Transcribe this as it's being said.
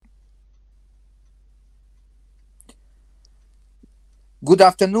Good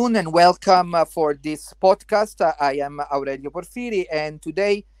afternoon and welcome for this podcast. I am Aurelio Porfiri, and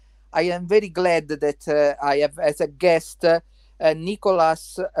today I am very glad that I have as a guest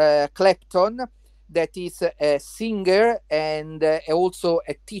Nicholas Clapton, that is a singer and also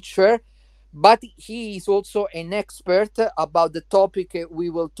a teacher, but he is also an expert about the topic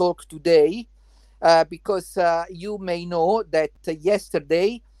we will talk today. Because you may know that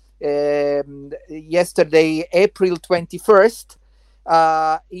yesterday, April 21st,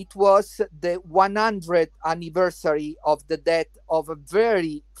 it was the 100th anniversary of the death of a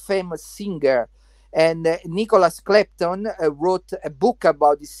very famous singer. And Nicholas Clapton wrote a book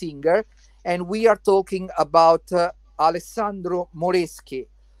about the singer, and we are talking about Alessandro Moreschi.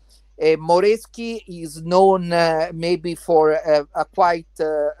 Moreschi is known maybe for a quite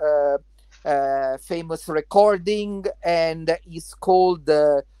famous recording, and is called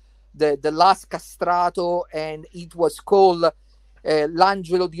the last castrato, and it was called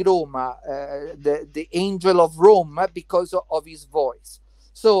l'angelo di Roma, the angel of Rome, because of his voice.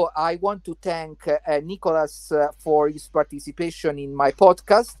 So I want to thank Nicholas for his participation in my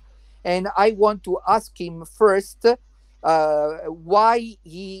podcast, and I want to ask him first why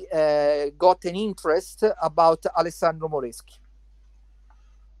he got an interest about Alessandro Moreschi.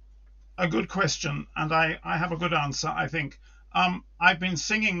 A good question, and I have a good answer, I think. I've been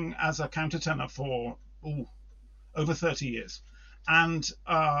singing as a countertenor for over 30 years, and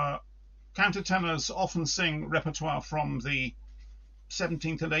countertenors often sing repertoire from the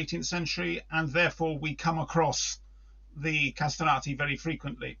 17th and 18th century, and therefore we come across the castrati very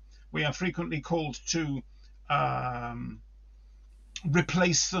frequently. We are frequently called to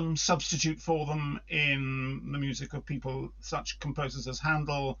replace them, substitute for them in the music of people such composers as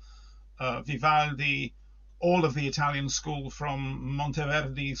Handel, Vivaldi, all of the Italian school from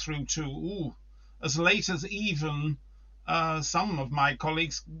Monteverdi through to as late as even some of my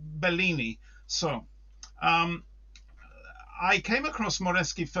colleagues, Bellini. So I came across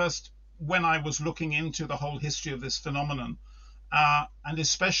Moreschi first when I was looking into the whole history of this phenomenon, and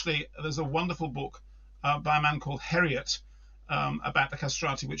especially there's a wonderful book by a man called Heriot about the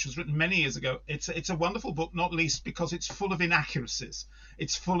castrati, which was written many years ago. It's a wonderful book, not least because it's full of inaccuracies.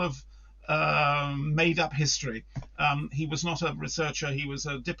 It's full of made up history. He was not a researcher, he was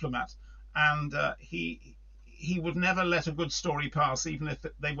a diplomat, and he would never let a good story pass, even if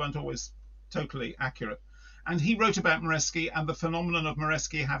they weren't always totally accurate. And he wrote about Moreschi and the phenomenon of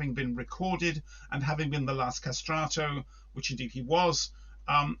Moreschi having been recorded and having been the last castrato, which indeed he was.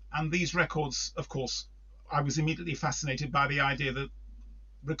 And these records, of course, I was immediately fascinated by the idea that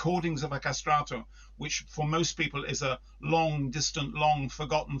recordings of a castrato, which for most people is a long, distant, long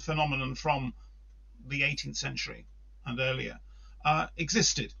forgotten phenomenon from the 18th century and earlier,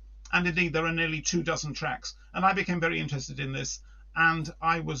 existed. And indeed, there are nearly 24 tracks. And I became very interested in this. And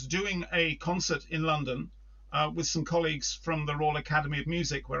I was doing a concert in London with some colleagues from the Royal Academy of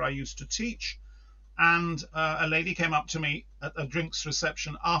Music, where I used to teach. And a lady came up to me at a drinks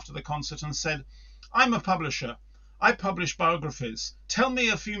reception after the concert and said, "I'm a publisher. I publish biographies. Tell me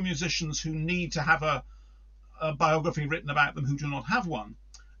a few musicians who need to have a biography written about them who do not have one."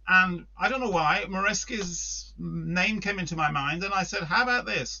 And I don't know why, Moreschi's name came into my mind, and I said, "How about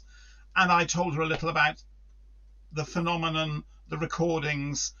this?" And I told her a little about the phenomenon, the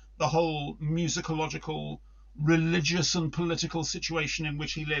recordings, the whole musicological, religious and political situation in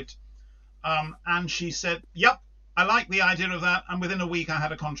which he lived. And she said, "Yep, I like the idea of that." And within a week, I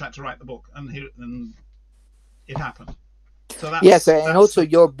had a contract to write the book, and it happened. So Yes, and also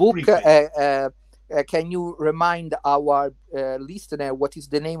your book. briefly. Can you remind our listener what is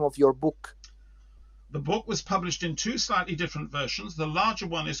the name of your book? The book was published in two slightly different versions. The larger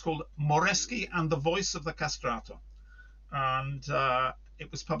one is called Moreschi and the Voice of the Castrato, and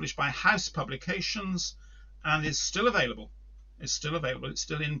it was published by House Publications and is still available. It's still available. It's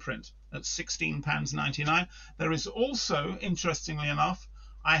still in print at £16.99. There is also, interestingly enough,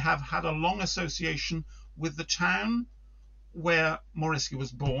 I have had a long association with the town where Moreschi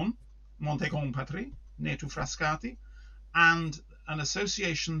was born, Montecompatri, near to Frascati, and an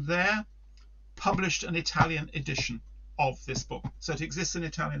association there published an Italian edition of this book. So it exists in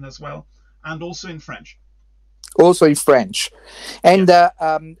Italian as well, and also in French. Also in French. And Yes.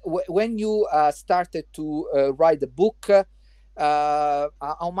 when you started to write the book,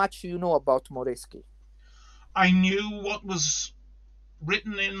 how much do you know about Moreschi? I knew what was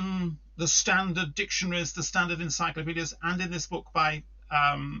written in the standard dictionaries, the standard encyclopedias, and in this book by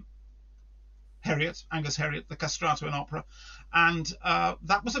Angus Heriot, The Castrato in Opera, and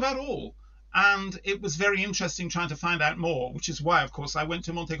that was about all. And it was very interesting trying to find out more, which is why, of course, I went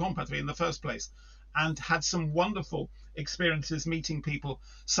to Montecompatri in the first place. and had some wonderful experiences meeting people,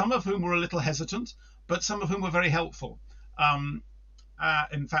 some of whom were a little hesitant, but some of whom were very helpful. Um,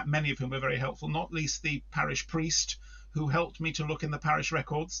 in fact, many of whom were very helpful, not least the parish priest who helped me to look in the parish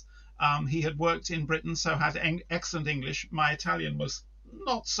records. He had worked in Britain, so had excellent English. My Italian was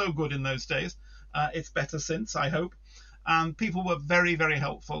not so good in those days. It's better since, I hope. And people were very, very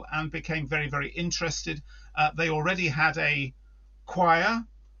helpful and became very, very interested. They already had a choir,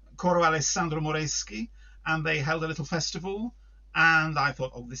 Coro Alessandro Moreschi, and they held a little festival. And I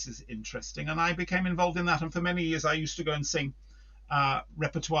thought, oh, this is interesting. And I became involved in that. And for many years, I used to go and sing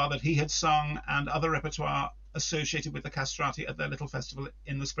repertoire that he had sung and other repertoire associated with the castrati at their little festival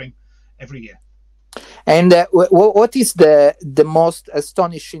in the spring every year. And what is the most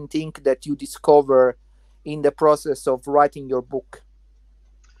astonishing thing that you discover in the process of writing your book?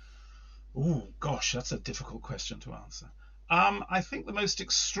 Oh, gosh, that's a difficult question to answer. I think the most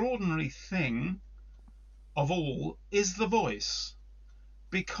extraordinary thing of all is the voice,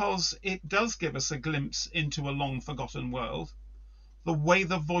 because it does give us a glimpse into a long forgotten world. The way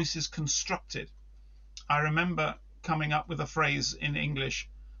the voice is constructed. I remember coming up with a phrase in English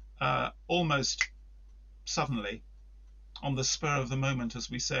almost suddenly, on the spur of the moment, as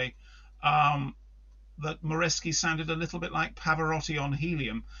we say, that Moreschi sounded a little bit like Pavarotti on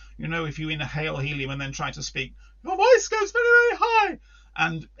helium. You know, if you inhale helium and then try to speak, your voice goes very, very high.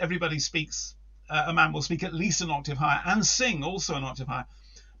 And everybody speaks, a man will speak at least an octave higher and sing also an octave higher.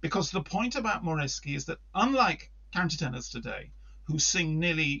 Because the point about Moreschi is that unlike countertenors today, who sing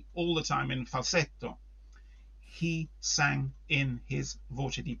nearly all the time in falsetto, he sang in his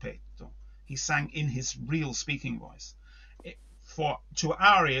voce di petto. He sang in his real speaking voice. To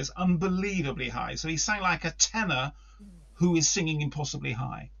our ears, unbelievably high. So he sang like a tenor who is singing impossibly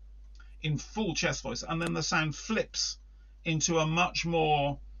high, in full chest voice. And then the sound flips into a much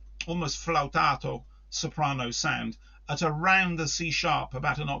more almost flautato soprano sound at around the C sharp,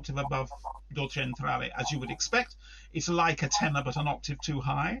 about an octave above do centrale, as you would expect. It's like a tenor, but an octave too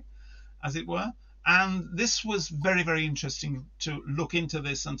high, as it were. And this was very, very interesting to look into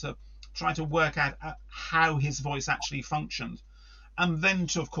this and to try to work out how his voice actually functioned. And then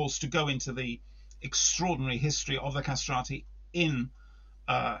to, of course, to go into the extraordinary history of the castrati in,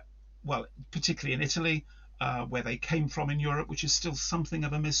 well, particularly in Italy, where they came from in Europe, which is still something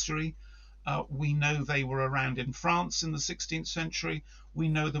of a mystery. We know they were around in France in the 16th century. We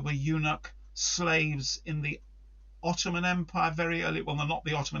know there were eunuch slaves in the Ottoman Empire very early. Well, not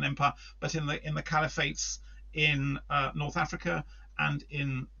the Ottoman Empire, but in the caliphates in North Africa and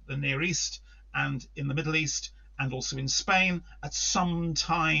in the Near East and in the Middle East and also in Spain. At some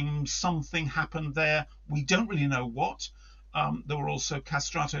time, something happened there. We don't really know what. There were also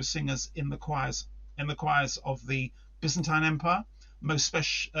castrato singers in the choirs of the Byzantine Empire, most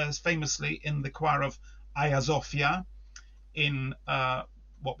famously in the choir of Hagia Sophia in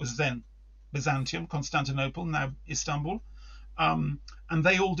what was then Byzantium, Constantinople, now Istanbul. And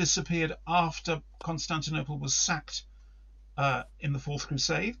they all disappeared after Constantinople was sacked in the Fourth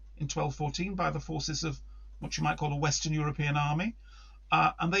Crusade in 1214 by the forces of what you might call a Western European army.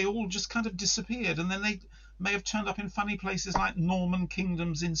 And they all just kind of disappeared. And then they may have turned up in funny places like Norman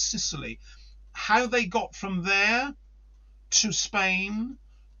kingdoms in Sicily. How they got from there to Spain,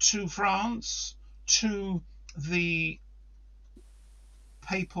 to France, to the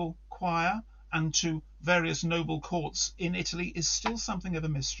papal choir, and to various noble courts in Italy is still something of a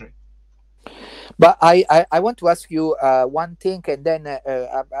mystery. But I want to ask you one thing, and then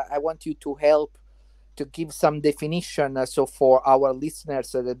I want you to help to give some definition. So for our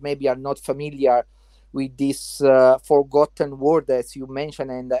listeners that maybe are not familiar with this forgotten word, as you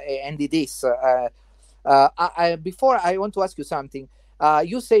mentioned, and it is. Before I want to ask you something.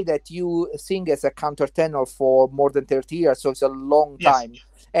 You say that you sing as a countertenor for more than 30 years, so it's a long time. Yes.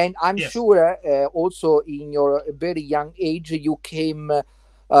 And I'm sure also in your very young age, you came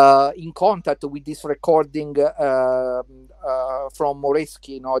in contact with this recording from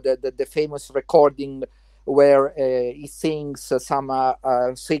Moreschi, the famous recording where he sings some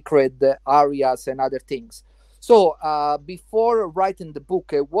sacred arias and other things. So before writing the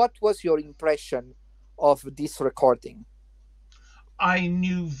book, what was your impression of this recording? I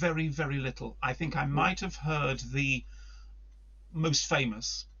knew very, very little. I think I might have heard the most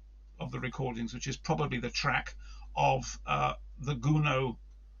famous of the recordings, which is probably the track of the Gounod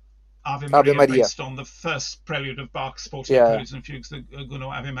Ave Maria, based on the first prelude of Bach's 48 Preludes and Fugues, the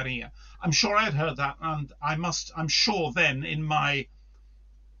Gounod Ave Maria. I'm sure I had heard that, and I'm sure then in my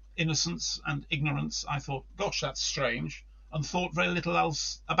innocence and ignorance, I thought, gosh, that's strange, and thought very little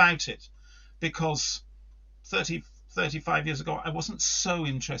else about it, because 35 years ago, I wasn't so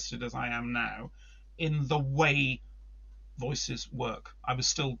interested as I am now in the way voices work. I was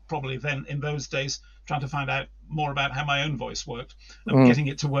still probably then in those days trying to find out more about how my own voice worked and getting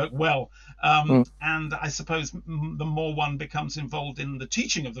it to work well. And I suppose the more one becomes involved in the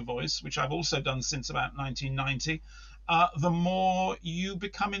teaching of the voice, which I've also done since about 1990, the more you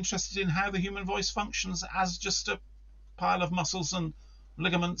become interested in how the human voice functions as just a pile of muscles and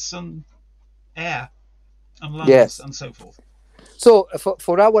ligaments and air and lungs and so forth. So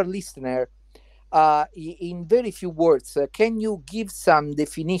for our listener, in very few words, can you give some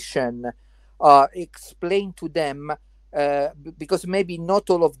definition, explain to them, because maybe not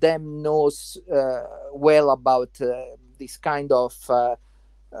all of them knows well about this kind of,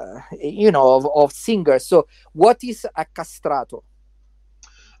 of singers. So what is a castrato?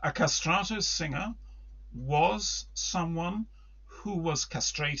 A castrato singer was someone who was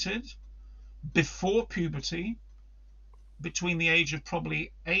castrated before puberty, between the age of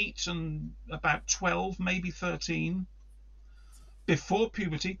probably 8 and about 12, maybe 13, before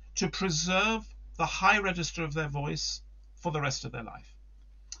puberty, to preserve the high register of their voice for the rest of their life.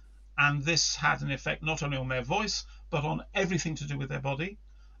 And this had an effect not only on their voice, but on everything to do with their body,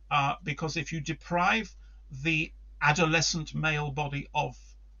 because if you deprive the adolescent male body of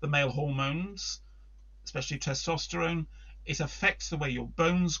the male hormones, especially testosterone, it affects the way your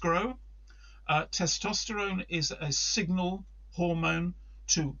bones grow. Testosterone is a signal hormone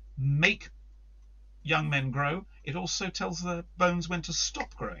to make young men grow. It also tells the bones when to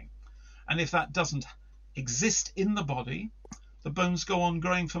stop growing. And if that doesn't exist in the body, the bones go on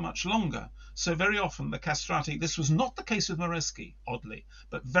growing for much longer. So very often the castrati, this was not the case with Moreschi, oddly,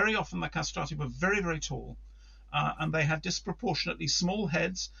 but very often the castrati were very, very tall, and they had disproportionately small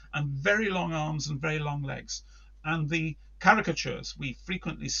heads and very long arms and very long legs. And the caricatures we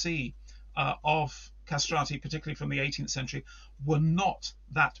frequently see of castrati, particularly from the 18th century, were not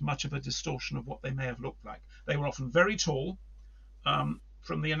that much of a distortion of what they may have looked like. They were often very tall.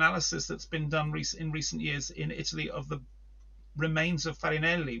 From the analysis that's been done in recent years in Italy of the remains of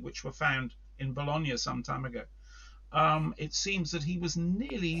Farinelli, which were found in Bologna some time ago, it seems that he was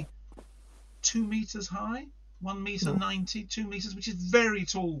nearly 2 meters high, 1 meter 90, 2 meters, which is very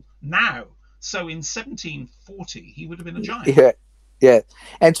tall now. So in 1740, he would have been a giant. Yeah.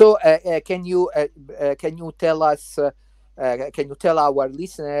 And so, can you tell us? Can you tell our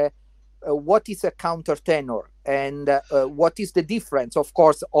listener what is a countertenor and what is the difference? Of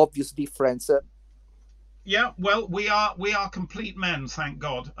course, obvious difference. Yeah, well, we are complete men, thank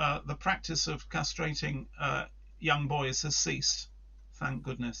God. The practice of castrating young boys has ceased, thank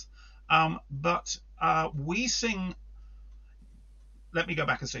goodness. But we sing. Let me go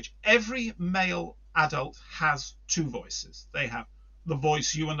back a stage. Every male adult has two voices. They have the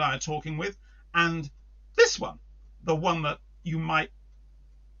voice you and I are talking with, and this one, the one that you might,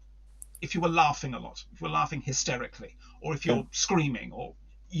 if you were laughing a lot, if you were laughing hysterically, or if you're screaming or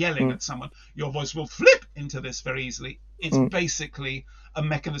yelling at someone, your voice will flip into this very easily. It's basically a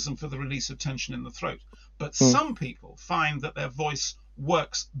mechanism for the release of tension in the throat. But some people find that their voice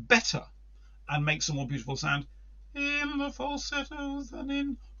works better and makes a more beautiful sound in the falsetto than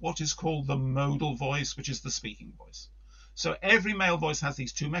in what is called the modal voice, which is the speaking voice. So every male voice has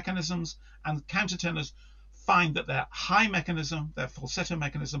these two mechanisms, and countertenors find that their high mechanism, their falsetto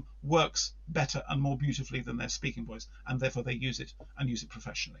mechanism, works better and more beautifully than their speaking voice, and therefore they use it and use it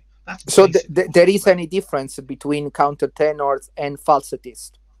professionally. That's so there is any difference between countertenors and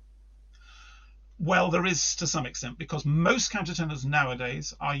falsettists? Well, there is to some extent, because most countertenors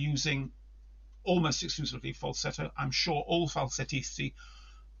nowadays are using almost exclusively falsetto. I'm sure all falsettisti,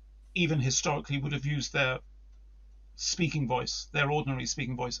 even historically, would have used their speaking voice, their ordinary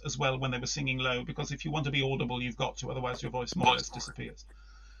speaking voice, as well when they were singing low, because if you want to be audible, you've got to, otherwise your voice more or less disappears.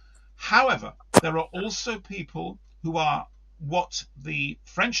 However, there are also people who are what the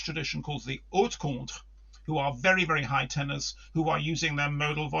French tradition calls the haute contre, who are very, very high tenors, who are using their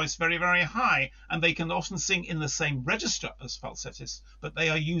modal voice very, very high, and they can often sing in the same register as falsettists, but they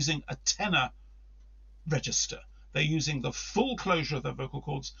are using a tenor register. They're using the full closure of their vocal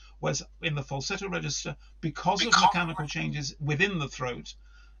cords, whereas in the falsetto register, because of mechanical changes within the throat,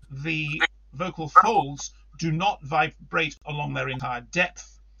 the vocal folds do not vibrate along their entire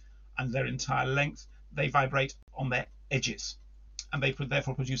depth and their entire length. They vibrate on their edges, and they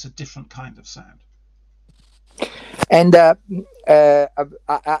therefore produce a different kind of sound. And I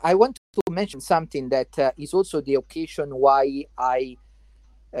want to mention something that is also the occasion why I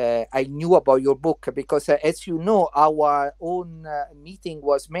knew about your book, because as you know, our own meeting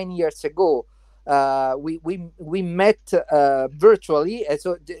was many years ago. We met virtually, and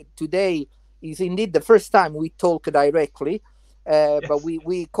so today is indeed the first time we talk directly. but Yes.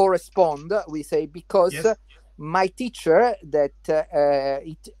 we correspond. We say because Yes. my teacher, that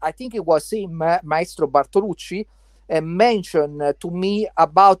I think it was him, Maestro Bartolucci, mentioned to me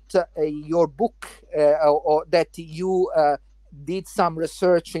about your book, or that you did some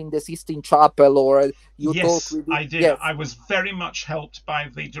research in the Sistine Chapel, or you talk Yes, with it. I did. Yes, I was very much helped by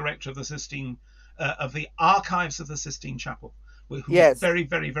the director of the Sistine, of the archives of the Sistine Chapel, who was yes. very,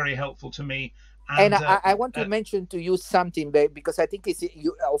 very, very helpful to me. And And I want to mention to you something, because I think it's,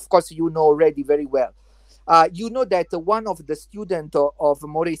 you, of course, you know already very well. You know that one of the students of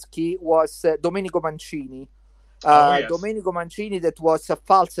Moreschi was Domenico Mancini. oh yes, Domenico Mancini, that was a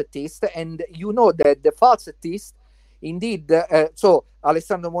falsettist, and you know that the falsettist, indeed, so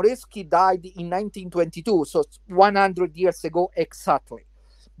Alessandro Moreschi died in 1922, so 100 years ago exactly.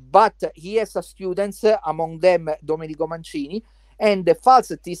 But he has a students, among them Domenico Mancini, and the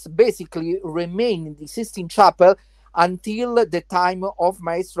falsettists basically remain in the Sistine Chapel until the time of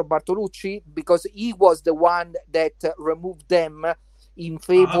Maestro Bartolucci, because he was the one that removed them in uh-huh.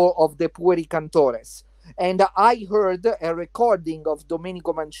 favor of the Pueri Cantores. And I heard a recording of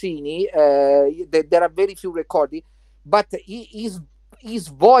Domenico Mancini. There are very few recordings, but his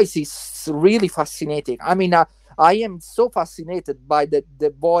voice is really fascinating. I mean, I am so fascinated by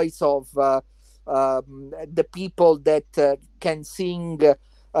the voice of the people that can sing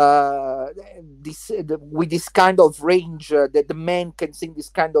with this kind of range, that the man can sing this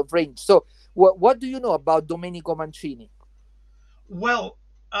kind of range. So, what do you know about Domenico Mancini? Well,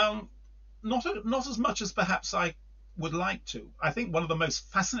 not as much as perhaps I would like to. I think one of the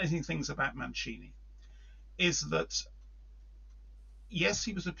most fascinating things about Mancini is that yes,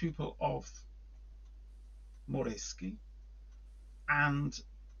 he was a pupil of Moreschi, and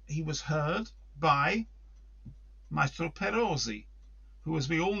he was heard by Maestro Perozzi, who, as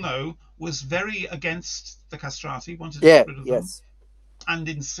we all know, was very against the castrati, wanted to Yeah, get rid of them, yes.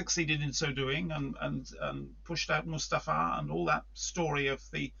 and succeeded in so doing, and pushed out Mustafa and all that story of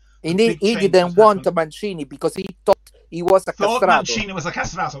the And big he change that didn't want happened. Mancini because he thought he was a Thought castrato. Mancini was a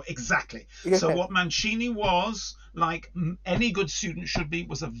castrato, exactly. So Yeah. what Mancini was, like any good student should be,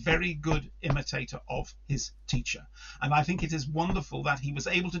 was a very good imitator of his teacher. And I think it is wonderful that he was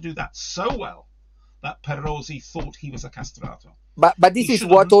able to do that so well that Perozzi thought he was a castrato. But He this is should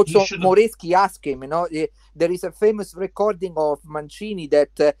have. what He also should have. Moreschi asked him. There is a famous recording of Mancini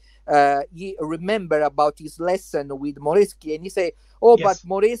that he remember about his lesson with Moreschi, and he say, "Oh, but Yes,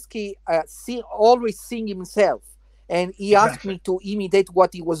 Moreschi always sing himself, and he asked exactly. me to imitate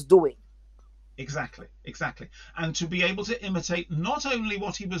what he was doing." Exactly, exactly. And to be able to imitate not only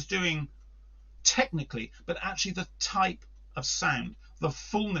what he was doing technically, but actually the type of sound, the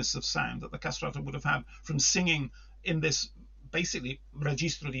fullness of sound that the castrato would have had from singing in this basically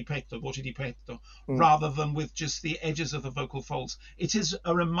registro di petto, voce di petto, Mm. rather than with just the edges of the vocal folds. It is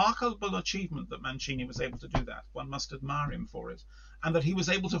a remarkable achievement that Mancini was able to do that. One must admire him for it. And that he was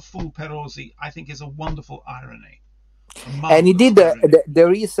able to fool Perozzi, I think, is a wonderful irony, a And he marvelous did. irony.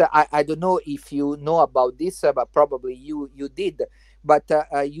 There is. I don't know if you know about this, but probably you did. But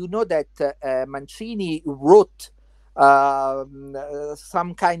you know that Mancini wrote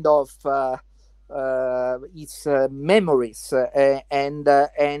some kind of his memories, and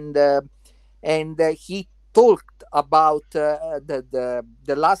he talked about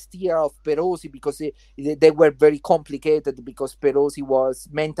the last year of Perosi, because they were very complicated, because Perosi was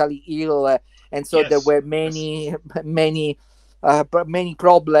mentally ill, and so there Yes, were yes, many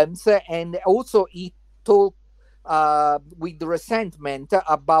problems, and also he talked with resentment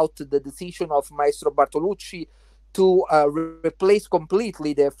about the decision of Maestro Bartolucci to replace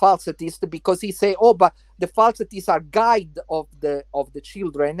completely the falsettists, because he say, "Oh, but the falsettists are guide of the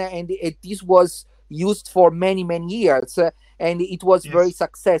children," and this was used for many years, and it was very yes.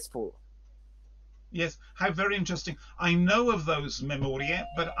 successful. Yes, how very interesting. I know of those memorie,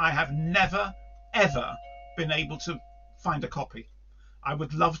 but I have never, ever been able to find a copy. I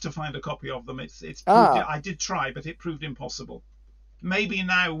would love to find a copy of them. It's proved it. Ah, I did try, but it proved impossible. Maybe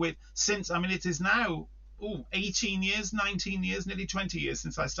now with since I mean it is now 18 years, 19 years, nearly 20 years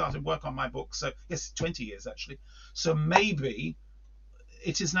since I started work on my book. So yes, 20 years actually. So maybe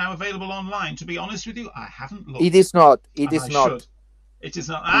it is now available online. To be honest with you, I haven't it looked, is not. It and is I not. should. It is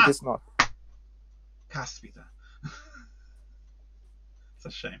not. It Ah, is not. caspita. It's a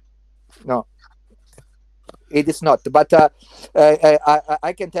shame. No, it is not. But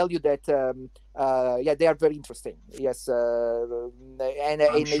I can tell you that yeah, they are very interesting. Yes, I'm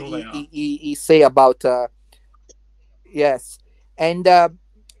and sure they are. he say about yes, and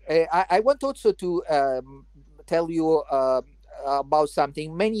I want also to tell you about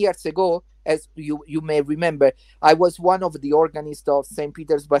something. Many years ago, as you may remember, I was one of the organists of St.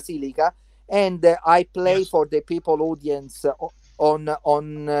 Peter's Basilica, and I play Yes. for the people audience on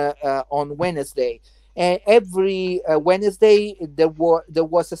Wednesday. And every Wednesday there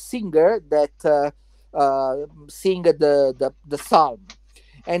was a singer that sing the psalm,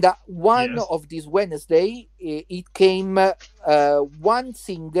 and one Yes. of these Wednesday it came one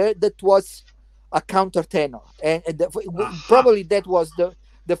singer that was a countertenor, Aha. probably that was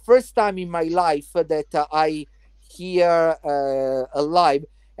the first time in my life that I hear alive,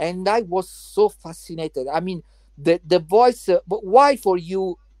 and I was so fascinated. I mean, the voice. But why for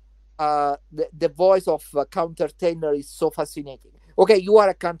you the voice of a countertenor is so fascinating? Okay, you are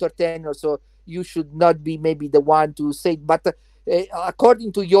a countertenor, so you should not be maybe the one to say it, but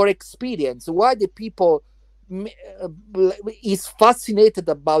according to your experience, why the people uh, is fascinated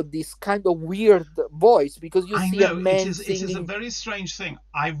about this kind of weird voice? Because you I see a know it man is. It is a singing. very strange thing.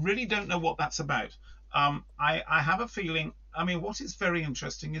 I really don't know what that's about. I have a feeling. I mean, what is very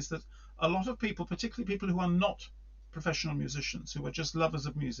interesting is that a lot of people, particularly people who are not professional musicians, who are just lovers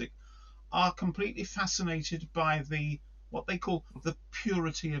of music, are completely fascinated by the what they call the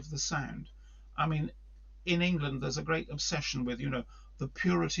purity of the sound. I mean, in England, there's a great obsession with, the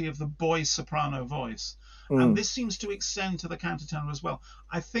purity of the boy soprano voice. And Mm, this seems to extend to the countertenor as well.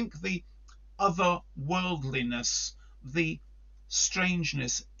 I think the otherworldliness, the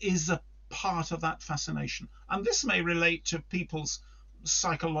strangeness is a part of that fascination. And this may relate to people's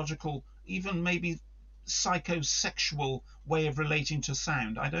psychological, even maybe psychosexual way of relating to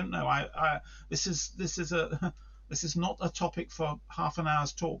sound. I don't know. This is a this is not a topic for half an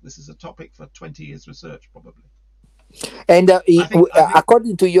hour's talk. This is a topic for 20 years research, probably. and I think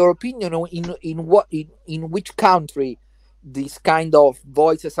according to your opinion, in which country these kind of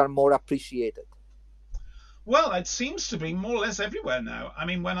voices are more appreciated? Well, it seems to be more or less everywhere now. I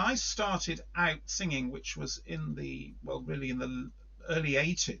mean, when I started out singing, which was really in the early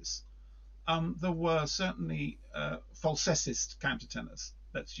 80s, there were certainly falsettist countertenors.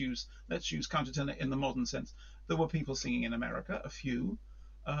 Let's use countertenor in the modern sense. There were people singing in America, a few.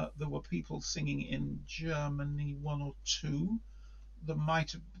 There were people singing in Germany, one or two. There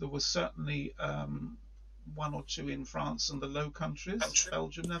was certainly one or two in France and the Low Countries,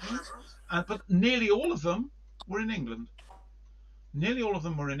 Belgium, Netherlands, but nearly all of them were in England. Nearly all of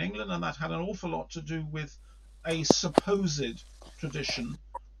them were in England, and that had an awful lot to do with a supposed tradition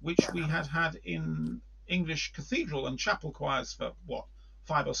which we had had in English cathedral and chapel choirs for what,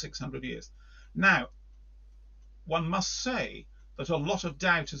 500 or 600 years. Now, one must say that a lot of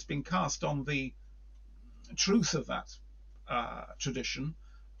doubt has been cast on the truth of that tradition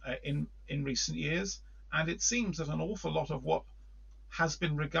in recent years, and it seems that an awful lot of what has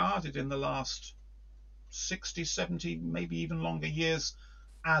been regarded in the last 60, 70, maybe even longer years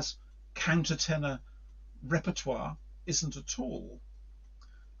as countertenor repertoire isn't at all.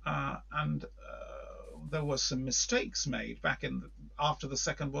 And there were some mistakes made back after the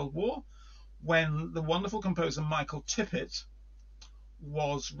Second World War when the wonderful composer Michael Tippett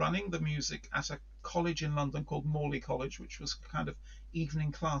was running the music at a college in London called Morley College, which was kind of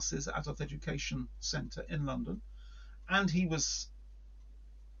evening classes adult education centre in London. And he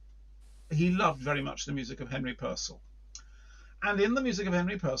loved very much the music of Henry Purcell. And in the music of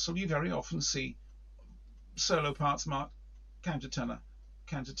Henry Purcell, you very often see solo parts marked countertenor,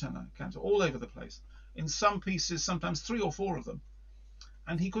 countertenor, counter, all over the place. In some pieces, sometimes three or four of them.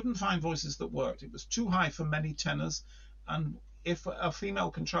 And he couldn't find voices that worked. It was too high for many tenors. And if a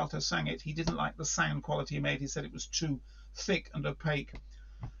female contralto sang it, he didn't like the sound quality he made. He said it was too thick and opaque.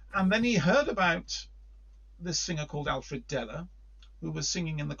 And then he heard about this singer called Alfred Deller, who was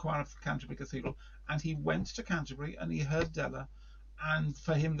singing in the choir of Canterbury Cathedral. And he went to Canterbury and he heard Deller. And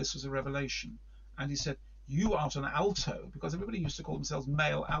for him, this was a revelation. And he said, "You are an alto," because everybody used to call themselves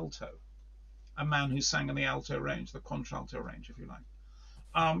male alto, a man who sang in the alto range, the contralto range, if you like.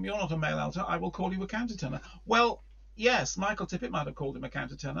 You're not a male alto. I will call you a countertenor. Well, yes, Michael Tippett might have called him a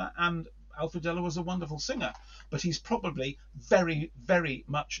countertenor, and Alfred Deller was a wonderful singer, but he's probably very, very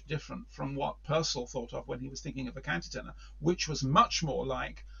much different from what Purcell thought of when he was thinking of a countertenor, which was much more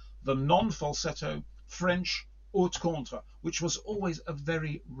like the non-falsetto French haute contre, which was always a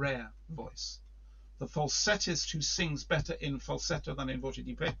very rare voice. The falsettist who sings better in falsetto than in voce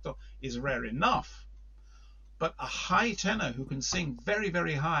di petto is rare enough, but a high tenor who can sing very,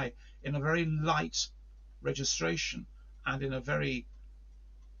 very high in a very light registration and in a very,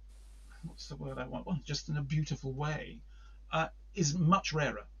 what's the word I want? Well, just in a beautiful way, is much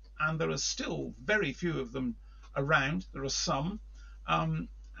rarer. And there are still very few of them around. There are some, and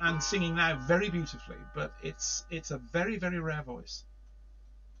singing now very beautifully, but it's a very, very rare voice.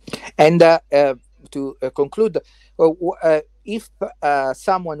 And to conclude, if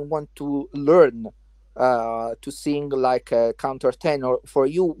someone want to learn to sing like countertenor, for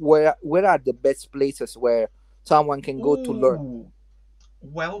you, where are the best places where someone can go to learn? Ooh,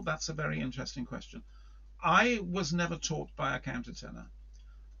 well, that's a very interesting question. I was never taught by a countertenor,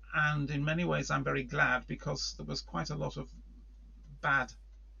 and in many ways, I'm very glad because there was quite a lot of bad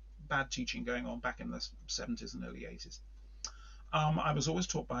bad teaching going on back in the 70s and early 80s. I was always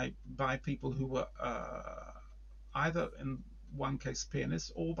taught by people who were either in one case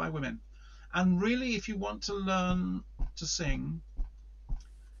pianists or by women. And really, if you want to learn to sing,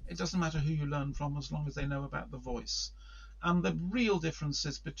 it doesn't matter who you learn from as long as they know about the voice. And the real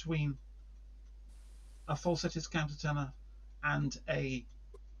differences between a falsettist countertenor and a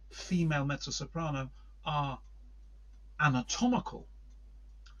female mezzo soprano are anatomical,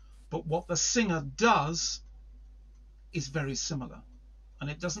 but what the singer does is very similar. And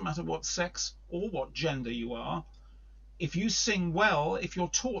it doesn't matter what sex or what gender you are. If you sing well, if you're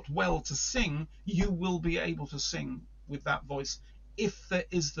taught well to sing, you will be able to sing with that voice if there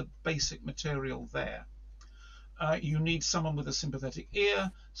is the basic material there. You need someone with a sympathetic ear,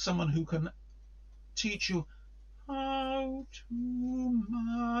 someone who can teach you how to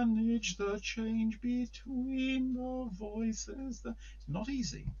manage the change between the voices. It's not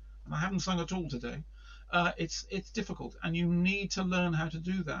easy, and I haven't sung at all today. It's difficult, and you need to learn how to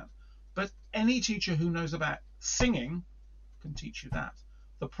do that. But any teacher who knows about singing can teach you that.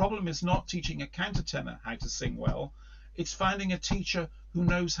 The problem is not teaching a countertenor how to sing well. It's finding a teacher who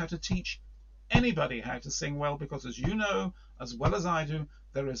knows how to teach anybody how to sing well, because as you know, as well as I do,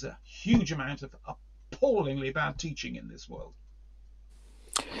 there is a huge amount of appallingly bad teaching in this world.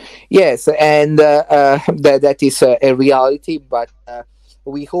 Yes, and that is a reality, but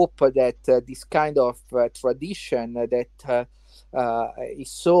we hope that this kind of tradition that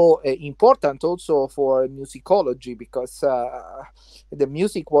is so important also for musicology, because the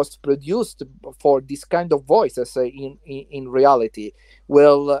music was produced for this kind of voices in reality,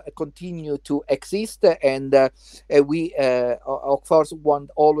 will continue to exist. And we, of course, want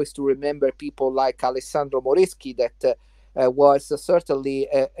always to remember people like Alessandro Moreschi, that was certainly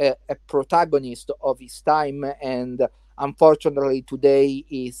a protagonist of his time, and unfortunately today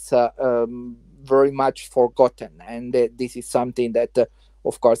is very much forgotten. And this is something that,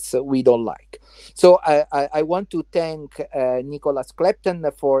 of course, we don't like. So I want to thank Nicholas Clapton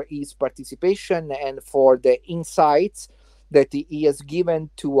for his participation and for the insights that he has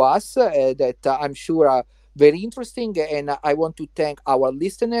given to us, that I'm sure are very interesting. And I want to thank our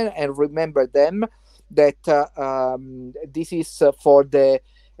listener and remember them that this is for the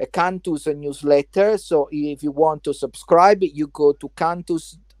Cantus newsletter. So if you want to subscribe, you go to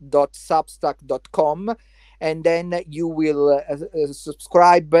cantus.substack.com, and then you will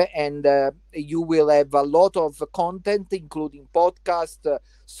subscribe, and you will have a lot of content, including podcast,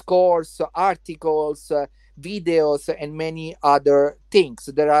 scores, articles, videos, and many other things.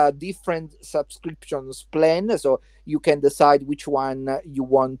 There are different subscriptions plan, so you can decide which one you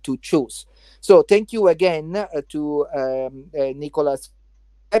want to choose. So thank you again to Nicholas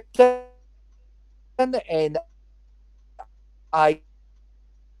Clapton, and I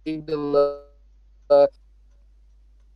will see you next time.